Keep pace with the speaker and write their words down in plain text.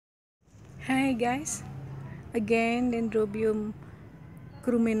Hi guys, again Dendrobium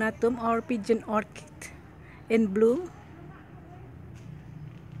crumenatum or pigeon orchid in bloom.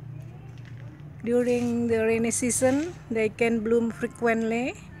 During the rainy season, they can bloom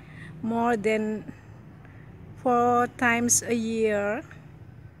frequently, more than 4 times a year.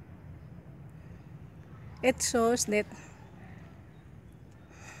 It shows that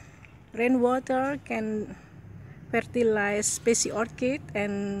rainwater can fertilize species orchid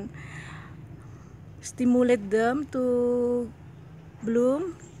and stimulate them to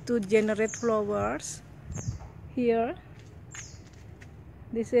bloom, to generate flowers. Here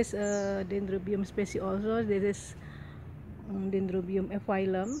this is a Dendrobium species also. This is Dendrobium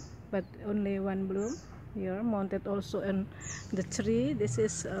ephyllum, but only one bloom here, mounted also in the tree. This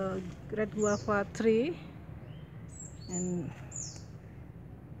is a red guava tree, and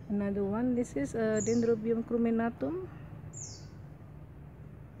another one. This is a Dendrobium crumenatum,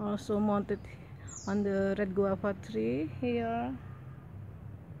 also mounted on the red guava tree here,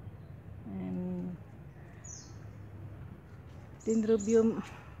 and Dendrobium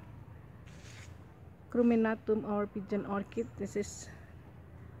crumenatum or pigeon orchid.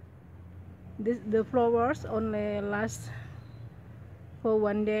 The flowers only last for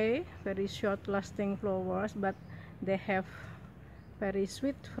one day, very short lasting flowers, but they have very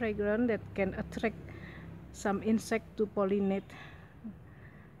sweet fragrance that can attract some insect to pollinate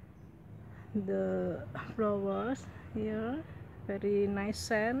the flowers here. Very nice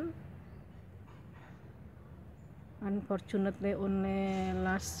scent. Unfortunately only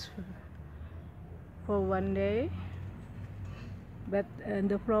lasts for one day, but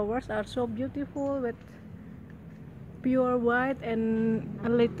the flowers are so beautiful with pure white and a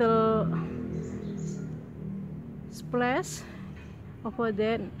little splash over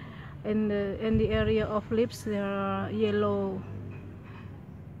there. In the area of lips there are yellow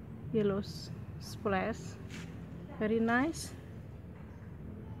splash. Very nice.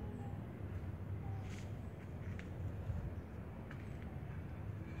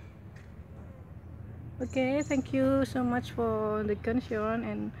 Okay, thank you so much for the concern,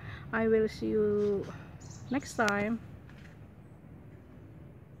 and I will see you next time.